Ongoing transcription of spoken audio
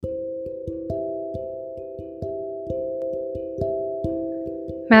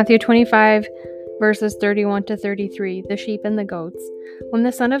Matthew 25, verses 31 to 33, the sheep and the goats. When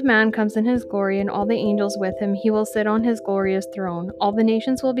the Son of Man comes in his glory and all the angels with him, he will sit on his glorious throne. All the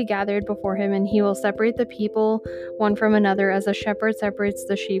nations will be gathered before him, and he will separate the people one from another as a shepherd separates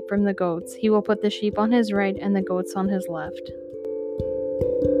the sheep from the goats. He will put the sheep on his right and the goats on his left.